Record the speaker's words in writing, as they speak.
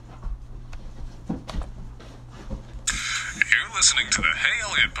listening to the Hey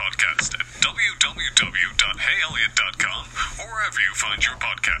Eliott Podcast at www.heyeliott.com or wherever you find your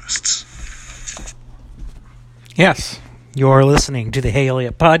podcasts. Yes, you're listening to the Hey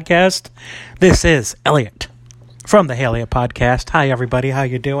Eliott Podcast. This is Eliott from the Hey Eliott Podcast. Hi, everybody. How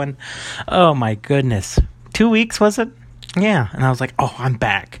you doing? Oh, my goodness. 2 weeks, was it? Yeah. And I was like, oh, I'm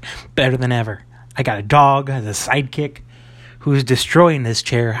back. Better than ever. I got a dog as a sidekick who's destroying this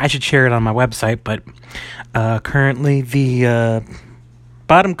chair. I should share it on my website, but currently the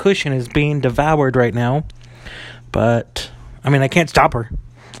bottom cushion is being devoured right now. But, I mean, I can't stop her.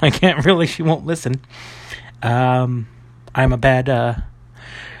 I can't really. She won't listen. I'm a bad,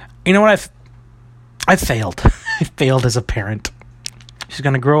 you know what, I failed. I failed as a parent. She's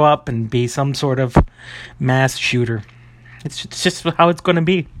going to grow up and be some sort of mass shooter. It's just how it's going to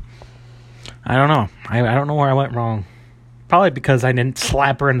be. I don't know. I don't know where I went wrong. Probably because I didn't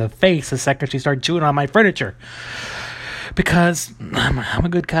slap her in the face the second she started chewing on my furniture. Because I'm a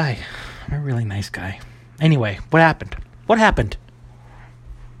good guy. I'm a really nice guy. Anyway, what happened? What happened,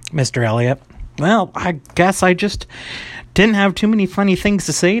 Mr. Eliott? Well, I guess I just didn't have too many funny things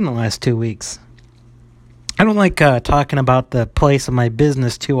to say in the last 2 weeks. I don't like talking about the place of my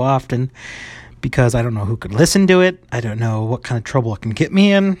business too often because I don't know who could listen to it. I don't know what kind of trouble it can get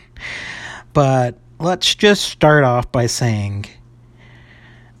me in. But let's just start off by saying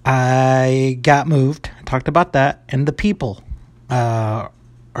I got moved. I talked about that. And the people are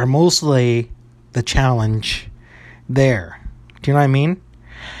mostly the challenge there. Do you know what I mean?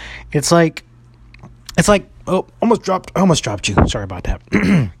 It's like, oh, almost dropped you. Sorry about that.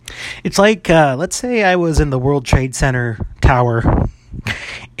 It's like, let's say I was in the World Trade Center tower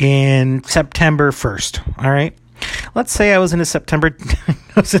in September 1st. All right. Let's say I was in a September,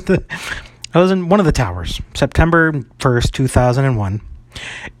 I was in one of the towers, September 1st, 2001.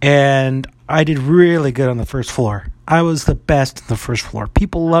 And I did really good on the first floor. I was the best on the first floor.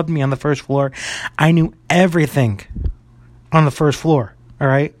 People loved me on the first floor. I knew everything on the first floor. All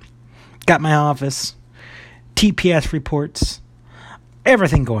right. Got my office, TPS reports,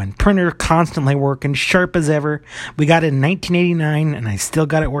 everything going. Printer constantly working, sharp as ever. We got it in 1989, and I still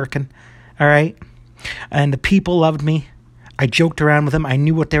got it working. All right? And the people loved me. I joked around with them. I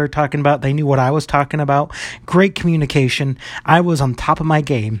knew what they were talking about. They knew what I was talking about. Great communication. I was on top of my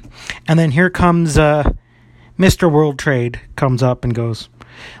game. And then here comes Mr. World Trade comes up and goes,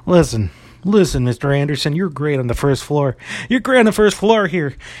 Listen, Mr. Anderson, you're great on the first floor. You're great on the first floor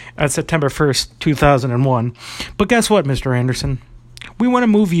here on September 1st, 2001. But guess what, Mr. Anderson? We want to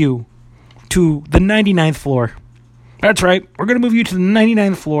move you to the 99th floor. That's right. We're going to move you to the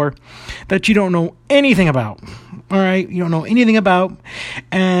 99th floor that you don't know anything about. All right? You don't know anything about.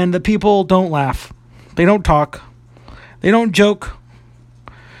 And the people don't laugh. They don't talk. They don't joke.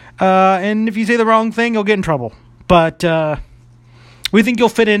 And if you say the wrong thing, you'll get in trouble. But we think you'll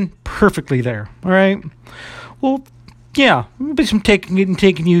fit in perfectly there. All right? Well, yeah. There'll be some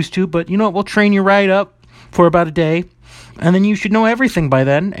getting used to. But you know what? We'll train you right up for about a day. And then you should know everything by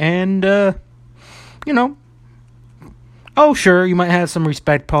then. And, you know. Oh, sure, you might have some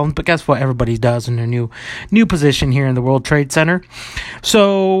respect problems, but guess what? Everybody does in their new position here in the World Trade Center.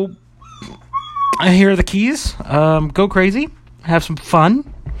 So, here are the keys. Go crazy. Have some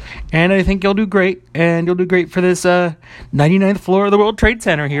fun. And I think you'll do great. And you'll do great for this 99th floor of the World Trade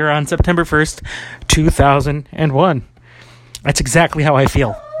Center here on September 1st, 2001. That's exactly how I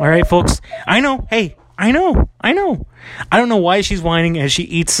feel. All right, folks? I know. Hey, I know. I don't know why she's whining as she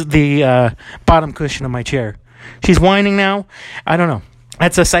eats the bottom cushion of my chair. She's whining now. I don't know.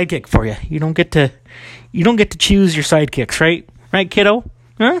 That's a sidekick for you. You don't get to choose your sidekicks, right? Right, kiddo?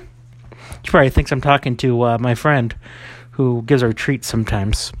 Huh? She probably thinks I'm talking to my friend who gives her treats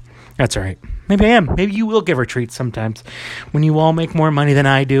sometimes. That's all right. Maybe I am. Maybe you will give her treats sometimes when you all make more money than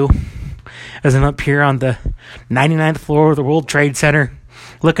I do. As I'm up here on the 99th floor of the World Trade Center,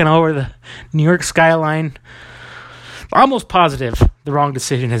 looking over the New York skyline. Almost positive the wrong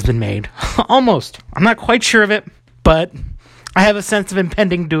decision has been made. Almost. I'm not quite sure of it, but I have a sense of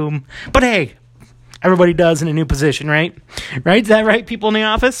impending doom. But hey, everybody does in a new position, right? Right? Is that right, people in the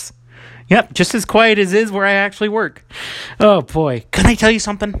office? Yep, just as quiet as is where I actually work. Oh, boy. Can I tell you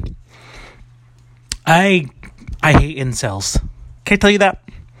something? I hate incels. Can I tell you that?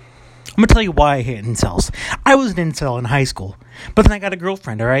 I'm going to tell you why I hate incels. I was an incel in high school, but then I got a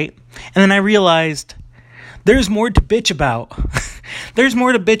girlfriend, all right? And then I realized there's more to bitch about. There's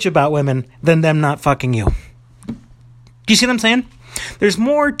more to bitch about women than them not fucking you. Do you see what I'm saying? There's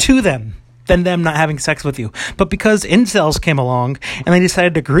more to them than them not having sex with you. But because incels came along and they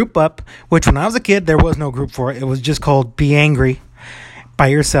decided to group up, which when I was a kid, there was no group for it. It was just called Be Angry by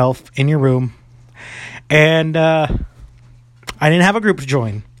yourself in your room. And I didn't have a group to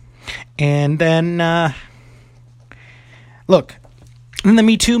join. And then, look, then the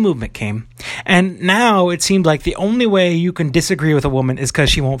Me Too movement came. And now it seems like the only way you can disagree with a woman is because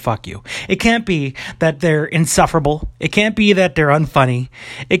she won't fuck you. It can't be that they're insufferable. It can't be that they're unfunny.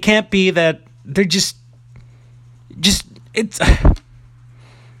 It can't be that they're just, it's,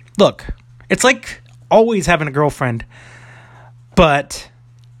 look, it's like always having a girlfriend, but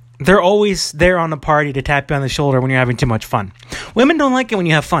they're always there on the party to tap you on the shoulder when you're having too much fun. Women don't like it when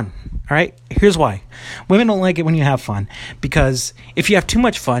you have fun. All right? Here's why. Women don't like it when you have fun. Because if you have too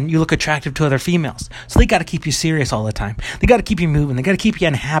much fun, you look attractive to other females. So they got to keep you serious all the time. They got to keep you moving. They got to keep you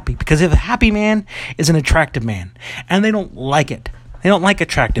unhappy. Because if a happy man is an attractive man. And they don't like it. They don't like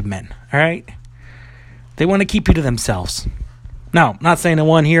attractive men. All right? They want to keep you to themselves. Now, not saying the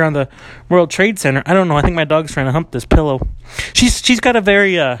one here on the World Trade Center. I don't know. I think my dog's trying to hump this pillow. She's got a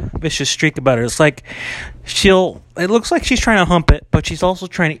very vicious streak about her. It's like it looks like she's trying to hump it, but she's also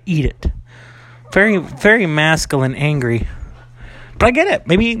trying to eat it. Very, very masculine, angry. But I get it.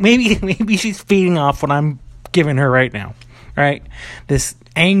 Maybe she's feeding off what I'm giving her right now. All right? This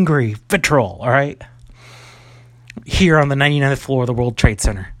angry vitriol, all right? Here on the 99th floor of the World Trade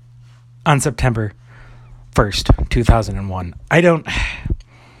Center on September 1st, 2001. I don't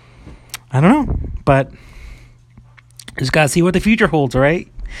know, but just gotta see what the future holds, all right?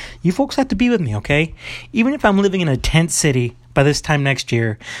 You folks have to be with me, okay? Even if I'm living in a tent city by this time next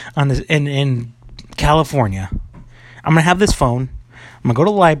year in California, I'm gonna have this phone. I'm gonna go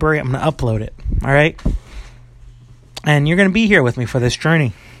to the library. I'm gonna upload it, all right? And you're gonna be here with me for this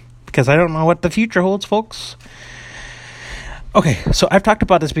journey because I don't know what the future holds, folks. Okay, so I've talked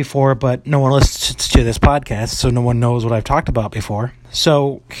about this before, but no one listens to this podcast, so no one knows what I've talked about before.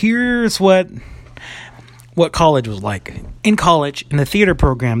 So here's what college was like. In college, in the theater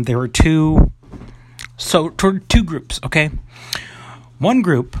program, there were two groups, okay? One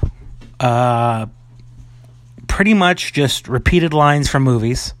group, pretty much just repeated lines from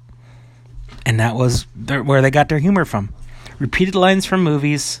movies, and that was where they got their humor from. Repeated lines from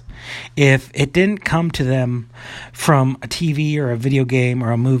movies. If it didn't come to them from a TV or a video game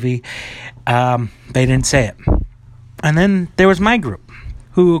or a movie, they didn't say it. And then there was my group,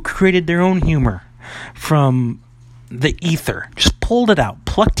 who created their own humor from the ether. Just pulled it out,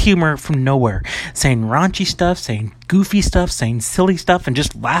 plucked humor from nowhere, saying raunchy stuff, saying goofy stuff, saying silly stuff, and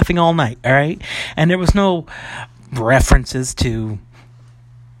just laughing all night, all right? And there was no references to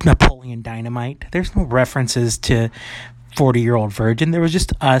Napoleon Dynamite. There's no references to 40-year-old virgin. There was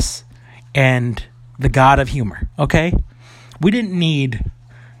just us and the god of humor, okay? We didn't need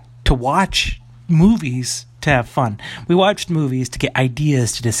to watch movies to have fun. We watched movies to get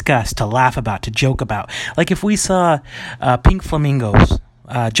ideas to discuss, to laugh about, to joke about. Like if we saw Pink Flamingos,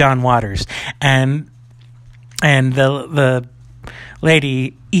 John Waters, and the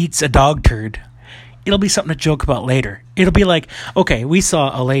lady eats a dog turd, it'll be something to joke about later. It'll be like, okay, we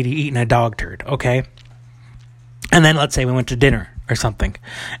saw a lady eating a dog turd, okay? And then let's say we went to dinner or something,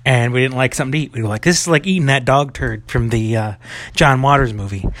 and we didn't like something to eat. We were like, this is like eating that dog turd from the John Waters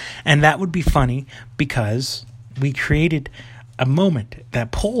movie. And that would be funny because we created a moment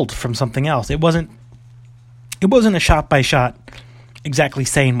that pulled from something else. It wasn't a shot-by-shot exactly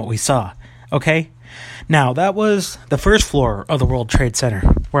saying what we saw, okay? Now, that was the first floor of the World Trade Center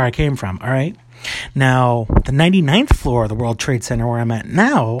where I came from, all right? Now, the 99th floor of the World Trade Center where I'm at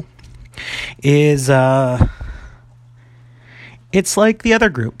now is... it's like the other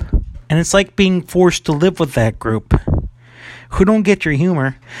group, and it's like being forced to live with that group who don't get your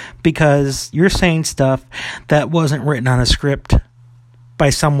humor because you're saying stuff that wasn't written on a script by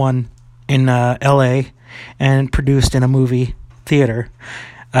someone in LA and produced in a movie theater.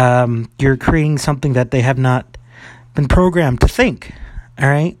 You're creating something that they have not been programmed to think, all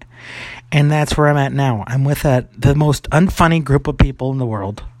right? And that's where I'm at now. I'm with the most unfunny group of people in the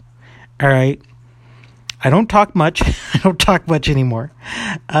world, all right? I don't talk much. I don't talk much anymore.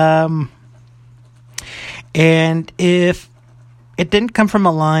 And if it didn't come from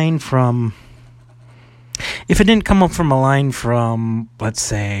a line from... let's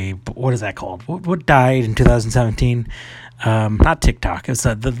say, what is that called? What died in 2017? Not TikTok. It was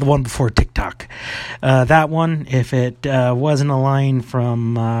the one before TikTok. That one, if it wasn't a line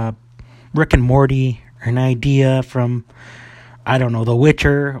from Rick and Morty or an idea from, I don't know, The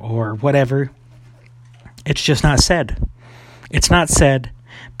Witcher or whatever... it's just not said. It's not said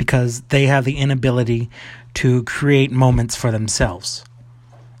because they have the inability to create moments for themselves.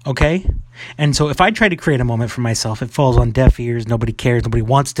 Okay? And so if I try to create a moment for myself, it falls on deaf ears. Nobody cares. Nobody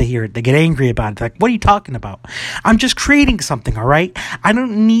wants to hear it. They get angry about it. Like, what are you talking about? I'm just creating something, all right? I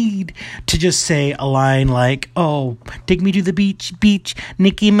don't need to just say a line like, oh, take me to the beach,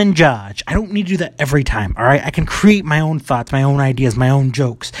 Nicki Minaj. I don't need to do that every time, all right? I can create my own thoughts, my own ideas, my own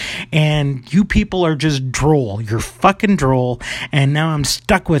jokes. And you people are just droll. You're fucking droll. And now I'm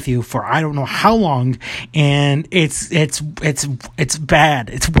stuck with you for I don't know how long. And it's bad.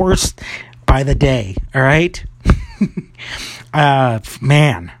 It's worse by the day, all right?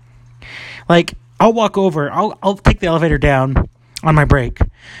 Man. Like, I'll walk over, I'll take the elevator down on my break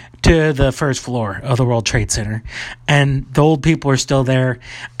to the first floor of the World Trade Center, and the old people are still there,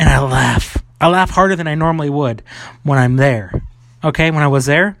 and I laugh. I laugh harder than I normally would when I'm there. Okay, when I was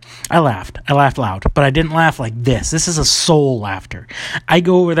there, I laughed. I laughed loud, but I didn't laugh like this. This is a soul laughter. I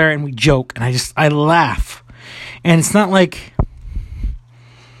go over there and we joke, and I laugh. And it's not like,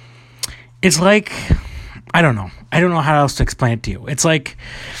 it's like, I don't know. I don't know how else to explain it to you. It's like,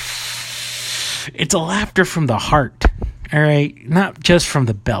 it's a laughter from the heart, all right? Not just from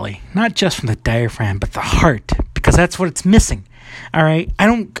the belly, not just from the diaphragm, but the heart, because that's what it's missing, all right? I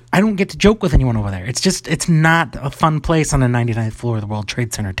don't get to joke with anyone over there. It's not a fun place on the 99th floor of the World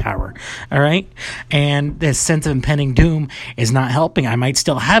Trade Center tower, all right? And this sense of impending doom is not helping. I might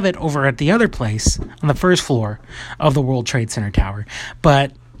still have it over at the other place on the first floor of the World Trade Center tower,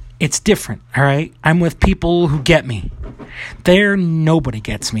 but it's different, all right? I'm with people who get me. There, nobody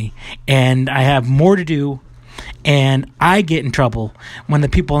gets me, and I have more to do, and I get in trouble when the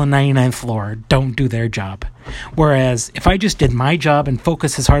people on the 99th floor don't do their job. Whereas, if I just did my job and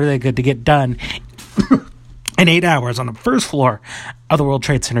focused as hard as I could to get done in 8 hours on the first floor of the World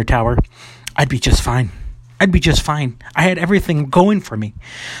Trade Center tower, I'd be just fine. I had everything going for me.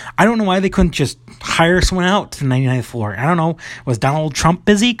 I don't know why they couldn't just hire someone out to the 99th floor. I don't know. Was Donald Trump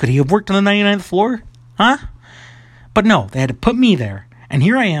busy? Could he have worked on the 99th floor? Huh? But no, they had to put me there. And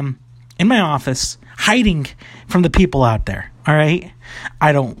here I am in my office hiding from the people out there. All right?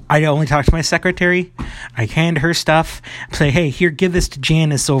 I only talk to my secretary. I hand her stuff. Say, hey, here, give this to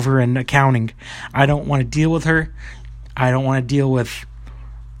Janice over in accounting. I don't want to deal with her. I don't want to deal with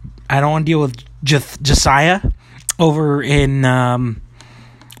Josiah over in,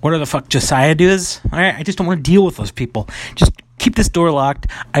 what the fuck Josiah does. All right, I just don't want to deal with those people. Just keep this door locked.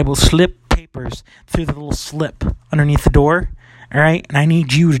 I will slip papers through the little slip underneath the door. All right, and I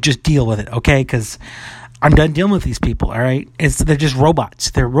need you to just deal with it, okay? Because I'm done dealing with these people. All right, they're just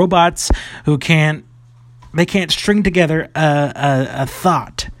robots. They're robots who can't string together a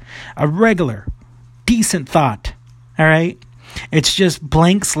thought, a regular, decent thought. All right, it's just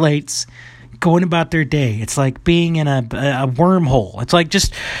blank slates going about their day. It's like being in a wormhole. It's like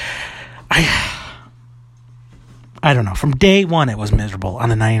just, I don't know. From day one, it was miserable on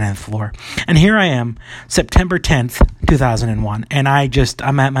the 99th floor. And here I am, September 10th, 2001, and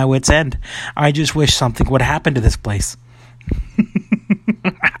I'm at my wit's end. I just wish something would happen to this place.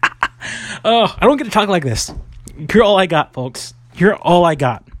 Oh, I don't get to talk like this. You're all I got, folks. You're all I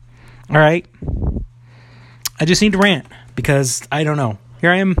got. All right? I just need to rant because I don't know.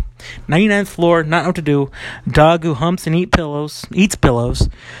 Here I am, 99th floor, not know what to do. Dog who humps and eats pillows.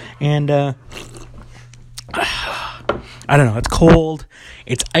 And, I don't know. It's cold.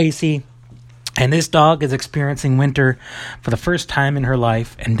 It's icy. And this dog is experiencing winter for the first time in her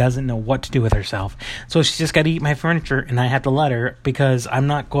life and doesn't know what to do with herself. So she's just got to eat my furniture, and I have to let her because I'm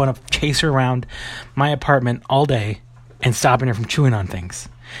not going to chase her around my apartment all day and stopping her from chewing on things.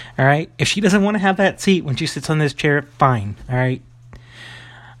 All right? If she doesn't want to have that seat when she sits on this chair, fine. All right?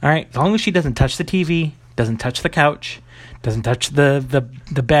 All right? As long as she doesn't touch the TV, doesn't touch the couch, doesn't touch the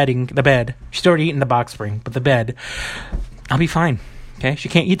bed. She's already eaten the box spring, but the bed, I'll be fine. Okay? She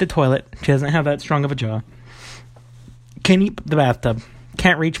can't eat the toilet. She doesn't have that strong of a jaw. Can't eat the bathtub.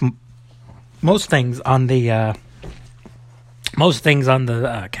 Can't reach most things on the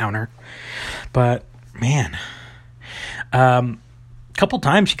counter. But man, couple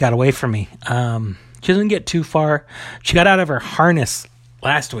times she got away from me. She doesn't get too far. She got out of her harness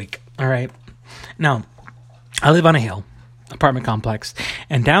last week. All right. Now, I live on a hill, apartment complex,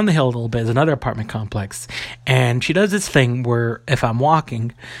 and down the hill a little bit is another apartment complex. And she does this thing where if I'm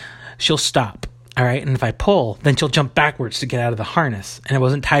walking, she'll stop. All right. And if I pull, then she'll jump backwards to get out of the harness. And it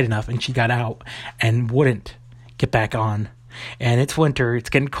wasn't tight enough. And she got out and wouldn't get back on. And it's winter. It's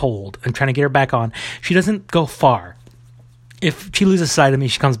getting cold. I'm trying to get her back on. She doesn't go far. If she loses sight of me,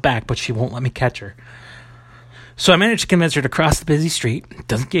 she comes back, but she won't let me catch her. So I managed to convince her to cross the busy street.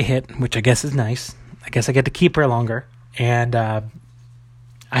 Doesn't get hit, which I guess is nice. I guess I get to keep her longer. And I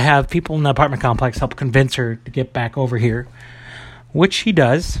have people in the apartment complex help convince her to get back over here, which she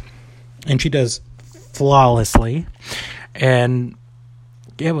does. and she does flawlessly. And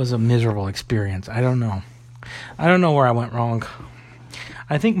it was a miserable experience. I don't know where I went wrong.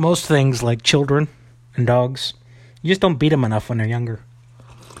 I think most things, like children and dogs, you just don't beat them enough when they're younger.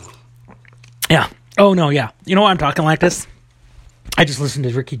 Yeah. Oh, no, yeah. You know why I'm talking like this? I just listened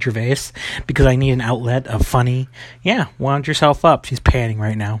to Ricky Gervais because I need an outlet of funny. Yeah, wound yourself up. She's panning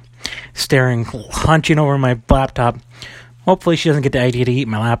right now, staring, hunching over my laptop. Hopefully she doesn't get the idea to eat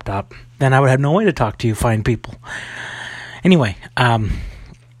my laptop. Then I would have no way to talk to you fine people. Anyway, I'm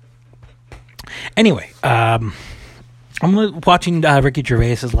watching Ricky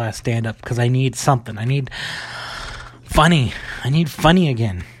Gervais' last stand-up because I need something. I need funny. I need funny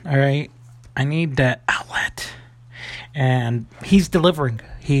again, all right? I need that outlet. And he's delivering.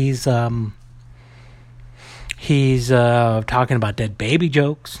 He's talking about dead baby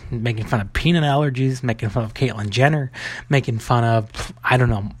jokes, making fun of peanut allergies, making fun of Caitlyn Jenner, making fun of, I don't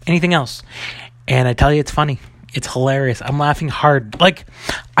know, anything else. And I tell you, it's funny. It's hilarious. I'm laughing hard. Like,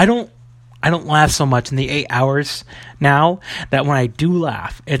 I don't laugh so much in the 8 hours now that when I do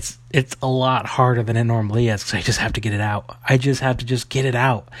laugh, it's a lot harder than it normally is because I just have to get it out. I just have to just get it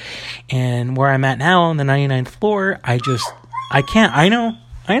out. And where I'm at now on the 99th floor, I can't. I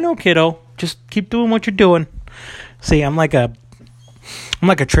know, kiddo. Just keep doing what you're doing. See, I'm like a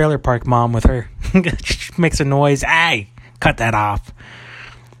trailer park mom with her. She makes a noise. Hey, cut that off.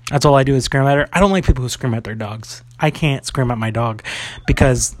 That's all I do is scream at her. I don't like people who scream at their dogs. I can't scream at my dog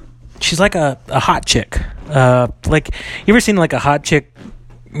because she's like a hot chick. Like, you ever seen like a hot chick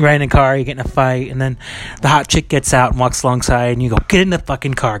ride in a car, you get in a fight, and then the hot chick gets out and walks alongside, and you go, get in the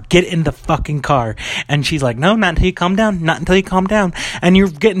fucking car, get in the fucking car. And she's like, no, not until you calm down, not until you calm down. And you're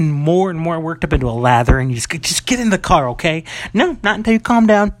getting more and more worked up into a lather, and you just get in the car, okay? No, not until you calm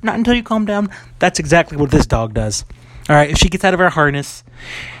down, not until you calm down. That's exactly what this dog does. All right, if she gets out of her harness,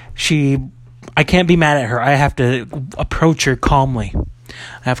 I can't be mad at her. I have to approach her calmly.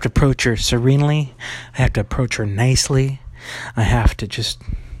 I have to approach her serenely. I have to approach her nicely. I have to just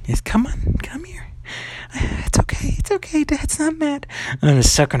come on, come here. It's okay, Dad's not mad. And the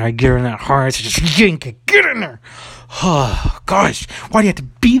second I get her in that harness, I just yank it, get in there. Oh, gosh, why do you have to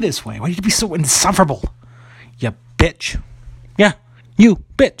be this way? Why do you have to be so insufferable? You bitch. Yeah, you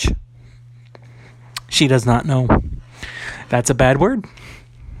bitch. She does not know. That's a bad word.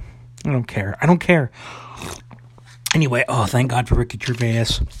 I don't care. Anyway, thank God for Ricky Gervais.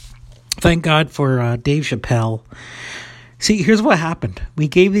 Thank God for Dave Chappelle. See, here's what happened. We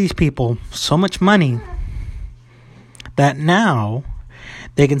gave these people so much money that now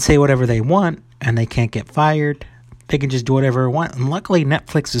they can say whatever they want and they can't get fired. They can just do whatever they want. And luckily,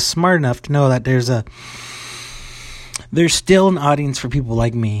 Netflix is smart enough to know that there's still an audience for people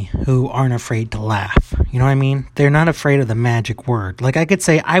like me who aren't afraid to laugh. You know what I mean? They're not afraid of the magic word. Like, I could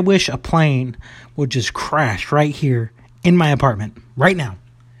say, I wish a plane would just crash right here in my apartment right now.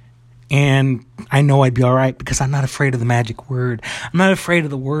 And I know I'd be all right because I'm not afraid of the magic word. I'm not afraid of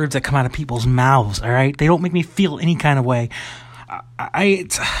the words that come out of people's mouths, all right? They don't make me feel any kind of way.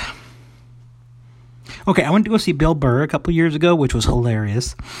 Okay, I went to go see Bill Burr a couple years ago, which was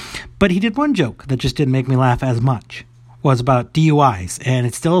hilarious. But he did one joke that just didn't make me laugh as much. It was about DUIs. And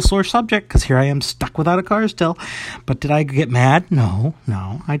it's still a sore subject because here I am stuck without a car still. But did I get mad? No.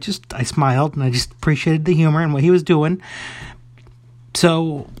 I smiled and I just appreciated the humor and what he was doing.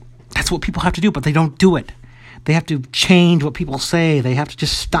 So that's what people have to do, but they don't do it. They have to change what people say. They have to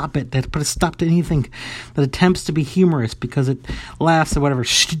just stop it. They have to put a stop to anything that attempts to be humorous because it laughs at whatever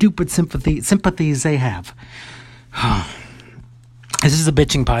stupid sympathies they have. This is a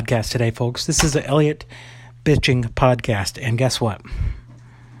bitching podcast today, folks. This is an Eliott Bitching Podcast. And guess what?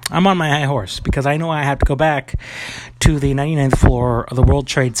 I'm on my high horse because I know I have to go back to the 99th floor of the World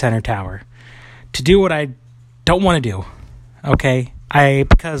Trade Center tower to do what I don't want to do. Okay?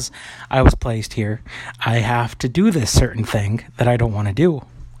 Because I was placed here, I have to do this certain thing that I don't want to do.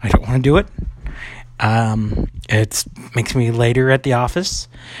 I don't want to do it. It makes me later at the office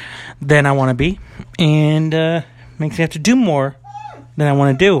than I want to be, and makes me have to do more than I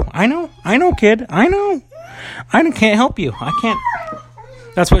want to do. I know, kid. I know. I can't help you. I can't.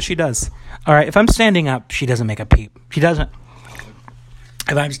 That's what she does. All right, if I'm standing up, she doesn't make a peep. She doesn't.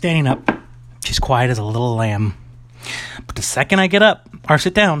 If I'm standing up, she's quiet as a little lamb. But the second I get up or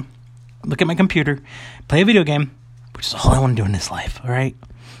sit down, look at my computer, play a video game, which is all I want to do in this life, all right?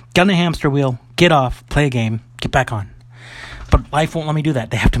 Get on the hamster wheel, get off, play a game, get back on. But life won't let me do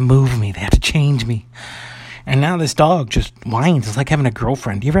that. They have to move me. They have to change me. And now this dog just whines. It's like having a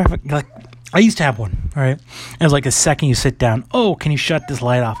girlfriend. You ever have I used to have one, all right? It was like the second you sit down, oh, can you shut this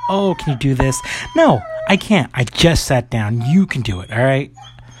light off? Oh, can you do this? No, I can't. I just sat down. You can do it, all right?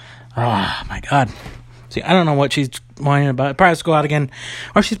 Oh, my God. See, I don't know what she's whining about. Probably has to go out again.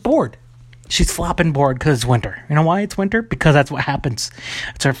 Or she's bored. She's flopping bored because it's winter. You know why it's winter? Because that's what happens.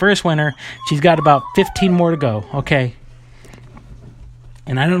 It's her first winter. She's got about 15 more to go, okay?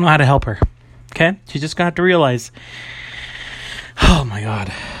 And I don't know how to help her, okay? She's just going to have to realize, oh, my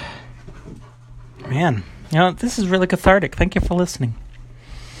God. Man, this is really cathartic. Thank you for listening.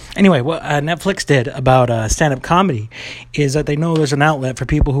 Anyway, what Netflix did about stand-up comedy is that they know there's an outlet for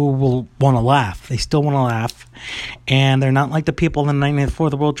people who will want to laugh. They still want to laugh. And they're not like the people on the 90th floor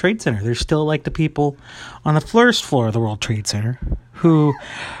of the World Trade Center. They're still like the people on the first floor of the World Trade Center who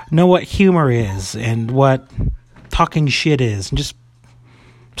know what humor is and what talking shit is and just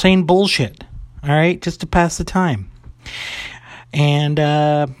saying bullshit, all right, just to pass the time. And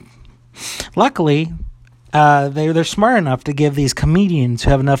luckily, they're smart enough to give these comedians who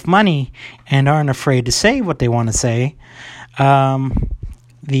have enough money and aren't afraid to say what they want to say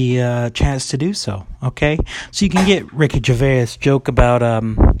the chance to do so, okay? So you can get Ricky Gervais joking about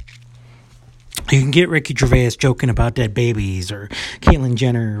dead babies or Caitlyn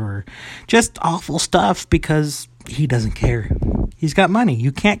Jenner or just awful stuff because he doesn't care. He's got money.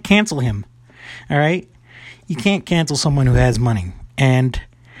 You can't cancel him, all right? You can't cancel someone who has money. And,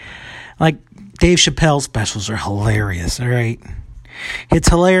 like, Dave Chappelle's specials are hilarious, all right? It's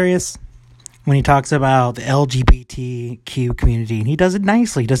hilarious when he talks about the LGBTQ community, and he does it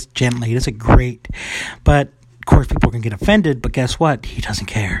nicely, he does it gently, he does it great. But, of course, people can get offended, but guess what? He doesn't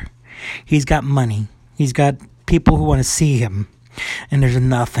care. He's got money. He's got people who want to see him, and there's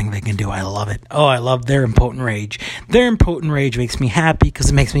nothing they can do. I love it. Oh, I love their impotent rage. Their impotent rage makes me happy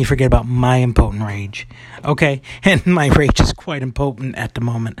because it makes me forget about my impotent rage, okay? And my rage is quite impotent at the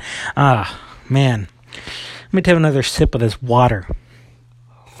moment. Man, let me take another sip of this water.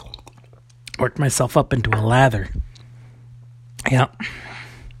 Worked myself up into a lather. Yeah.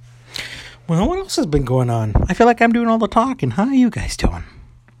 Well, what else has been going on? I feel like I'm doing all the talking. How are you guys doing?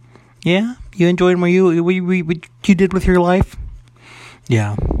 Yeah? You enjoying what you did with your life?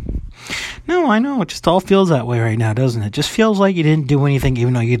 Yeah. No, I know. It just all feels that way right now, doesn't it? It just feels like you didn't do anything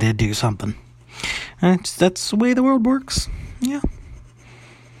even though you did do something. That's the way the world works. Yeah.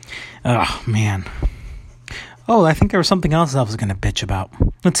 Oh, man. Oh, I think there was something else I was going to bitch about.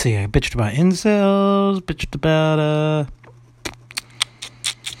 Let's see. I bitched about incels, bitched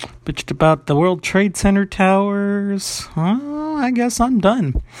about the World Trade Center towers. Oh, I guess I'm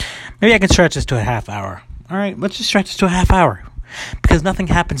done. Maybe I can stretch this to a half hour. All right, let's just stretch this to a half hour. Because nothing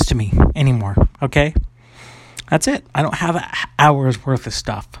happens to me anymore, okay? That's it. I don't have hours worth of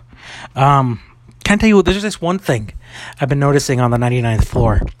stuff. Can I tell you, there's this one thing I've been noticing on the 99th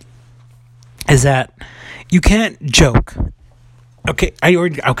floor. Is that you can't joke. Okay,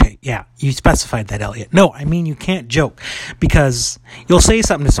 yeah, you specified that, Eliott. No, I mean you can't joke because you'll say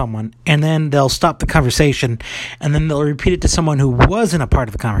something to someone and then they'll stop the conversation and then they'll repeat it to someone who wasn't a part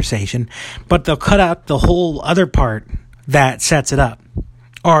of the conversation, but they'll cut out the whole other part that sets it up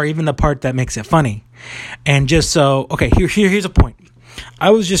or even the part that makes it funny. And just so, okay, here's a point. I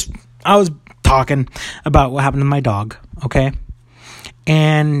was talking about what happened to my dog, okay?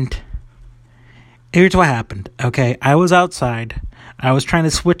 And here's what happened, okay? I was outside. I was trying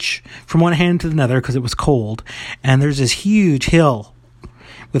to switch from one hand to another because it was cold. And there's this huge hill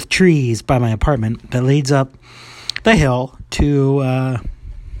with trees by my apartment that leads up the hill to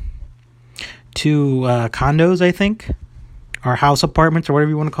condos, I think, or house apartments or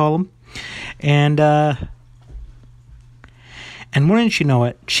whatever you want to call them. And wouldn't you know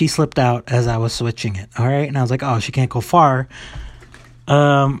it, she slipped out as I was switching it, all right? And I was like, oh, she can't go far.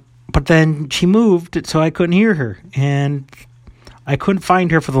 But then she moved, so I couldn't hear her. And I couldn't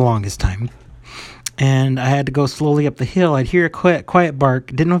find her for the longest time. And I had to go slowly up the hill. I'd hear a quiet bark.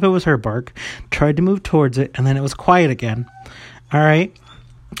 Didn't know if it was her bark. Tried to move towards it, and then it was quiet again. All right?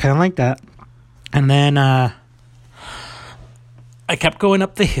 Kind of like that. And then I kept going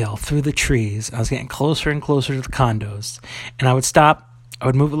up the hill through the trees. I was getting closer and closer to the condos. And I would stop. I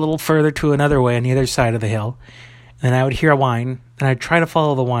would move a little further to another way on the other side of the hill. And I would hear a whine, and I'd try to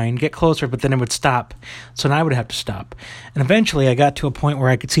follow the whine, get closer, but then it would stop. So then I would have to stop. And eventually I got to a point where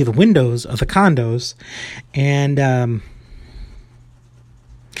I could see the windows of the condos, and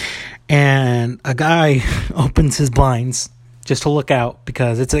a guy opens his blinds just to look out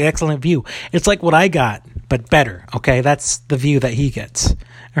because it's an excellent view. It's like what I got, but better, okay? That's the view that he gets,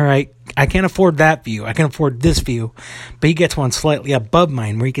 all right? I can't afford that view. I can afford this view, but he gets one slightly above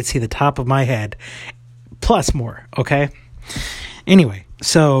mine where he can see the top of my head plus more, okay? Anyway,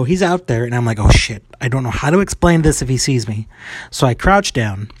 so he's out there, and I'm like, oh, shit. I don't know how to explain this if he sees me. So I crouch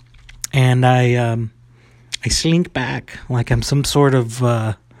down, and I slink back like I'm some sort of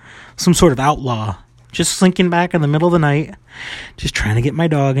some sort of outlaw, just slinking back in the middle of the night, just trying to get my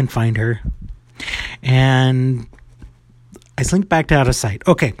dog and find her. And I slink back to out of sight.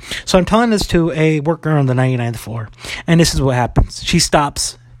 Okay, so I'm telling this to a worker on the 99th floor, and this is what happens. She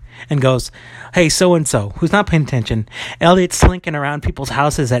stops and goes, "Hey, so-and-so," who's not paying attention, "Eliott's slinking around people's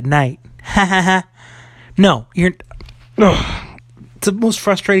houses at night." Ha ha ha. No, you're... Ugh. It's the most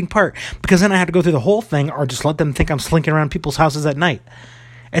frustrating part, because then I have to go through the whole thing or just let them think I'm slinking around people's houses at night.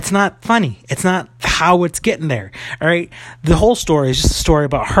 It's not funny. It's not how it's getting there. All right. The whole story is just a story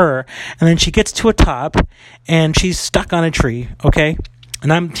about her. And then she gets to a top and she's stuck on a tree. Okay.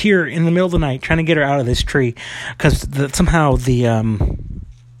 And I'm here in the middle of the night trying to get her out of this tree because somehow the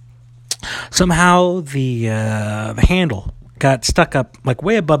handle got stuck up like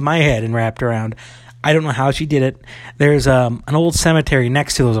way above my head and wrapped around. I don't know how she did it. There's an old cemetery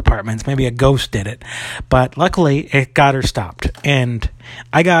next to those apartments. Maybe a ghost did it. But luckily, it got her stopped. And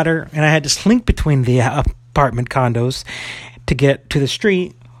I got her, and I had to slink between the apartment condos to get to the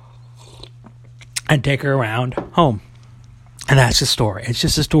street and take her around home. And that's the story. It's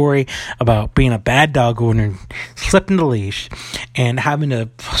just a story about being a bad dog owner, slipping the leash, and having to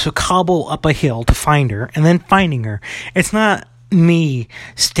cobble up a hill to find her, and then finding her. It's not me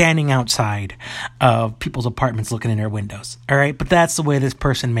standing outside of people's apartments looking in their windows. All right. But that's the way this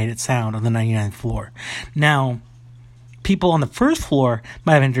person made it sound on the 99th floor. Now, people on the first floor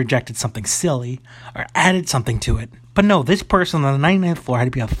might have interjected something silly or added something to it. But no, this person on the 99th floor had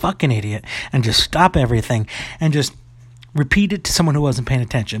to be a fucking idiot and just stop everything and just repeat it to someone who wasn't paying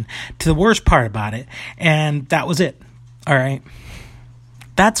attention to the worst part about it. And that was it. All right.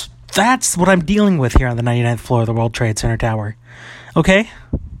 That's what I'm dealing with here on the 99th floor of the World Trade Center Tower. Okay?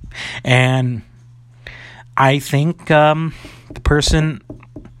 And I think the person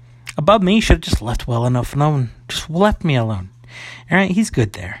above me should have just left well enough alone. Just left me alone. All right? He's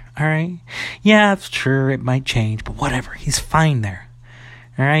good there. All right? Yeah, it's true. It might change, but whatever. He's fine there.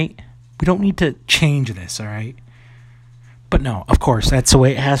 All right? We don't need to change this. All right? But no, of course, that's the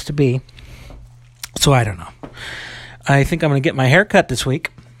way it has to be. So I don't know. I think I'm going to get my hair cut this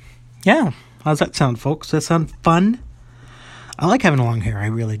week. Yeah. How's that sound, folks? Does that sound fun? I like having long hair. I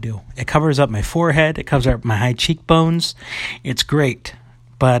really do. It covers up my forehead. It covers up my high cheekbones. It's great.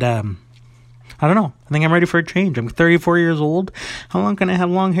 But, I don't know. I think I'm ready for a change. I'm 34 years old. How long can I have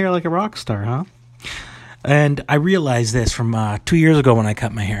long hair like a rock star, huh? And I realized this from 2 years ago when I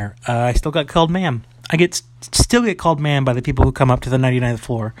cut my hair. I still got called ma'am. I still get called ma'am by the people who come up to the 99th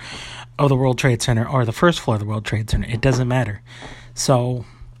floor of the World Trade Center or the first floor of the World Trade Center. It doesn't matter. So,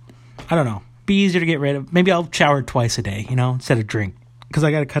 I don't know. Be easier to get rid of. Maybe I'll shower twice a day, instead of drink. Because I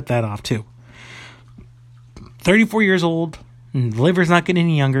got to cut that off, too. 34 years old. And the liver's not getting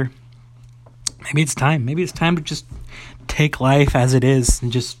any younger. Maybe it's time. Maybe it's time to just take life as it is.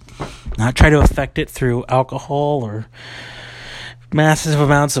 And just not try to affect it through alcohol or massive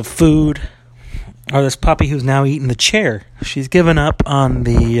amounts of food. Or this puppy who's now eating the chair. She's given up on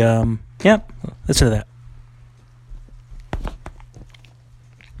the... Yep. Listen to that.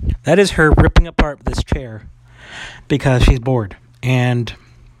 That is her ripping apart this chair because she's bored. And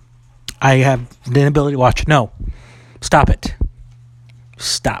I have the inability to watch it. No. Stop it.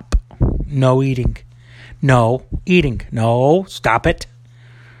 Stop. No eating. No eating. No. Stop it.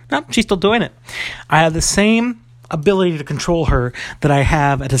 No, she's still doing it. I have the same ability to control her that I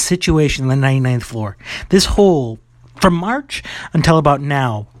have at a situation on the 99th floor. This whole, from March until about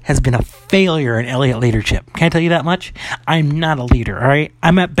now, has been a failure in Eliott leadership. Can I tell you that much? I'm not a leader, all right?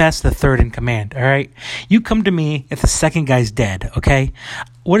 I'm at best the third in command, all right? You come to me if the second guy's dead, okay?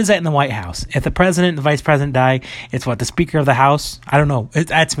 What is that in the White House? If the president and the vice president die, it's what, the Speaker of the House? I don't know.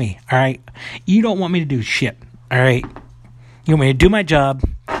 That's me, all right? You don't want me to do shit, all right? You want me to do my job,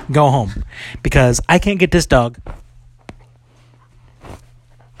 go home. Because I can't get this dog.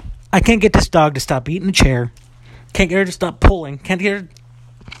 I can't get this dog to stop eating the chair. Can't get her to stop pulling. Can't get her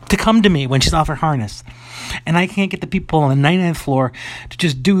to come to me when she's off her harness. And I can't get the people on the 99th floor to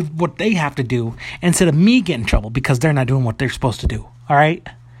just do what they have to do instead of me getting in trouble because they're not doing what they're supposed to do. All right?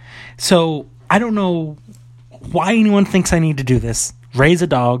 So I don't know why anyone thinks I need to do this. Raise a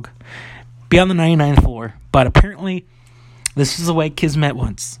dog. Be on the 99th floor. But apparently this is the way Kismet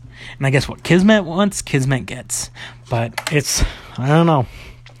wants. And I guess what Kismet wants, Kismet gets. But I don't know.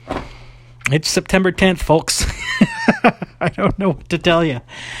 It's September 10th, folks. I don't know what to tell you.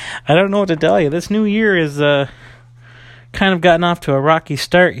 This new year is kind of gotten off to a rocky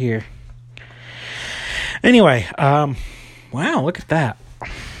start here. Anyway, wow, look at that.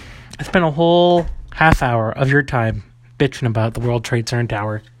 I spent a whole half hour of your time bitching about the World Trade Center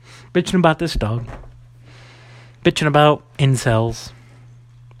Tower. Bitching about this dog. Bitching about incels.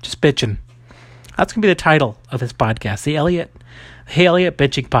 Just bitching. That's going to be the title of this podcast, the Hey Eliott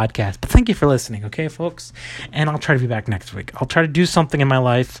Bitching Podcast. But thank you for listening, okay, folks? And I'll try to be back next week. I'll try to do something in my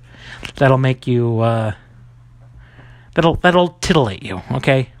life that'll make you, that'll titillate you,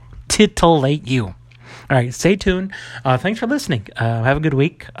 okay? Titillate you. All right, stay tuned. Thanks for listening. Have a good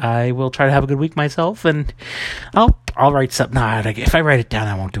week. I will try to have a good week myself, and I'll write something. Nah, if I write it down,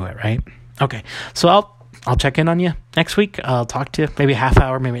 I won't do it, right? Okay, so I'll check in on you next week. I'll talk to you maybe a half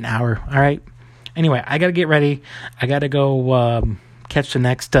hour, maybe an hour, all right? Anyway, I got to get ready. I got to go catch the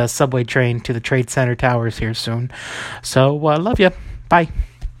next subway train to the Trade Center Towers here soon. So, love you. Bye.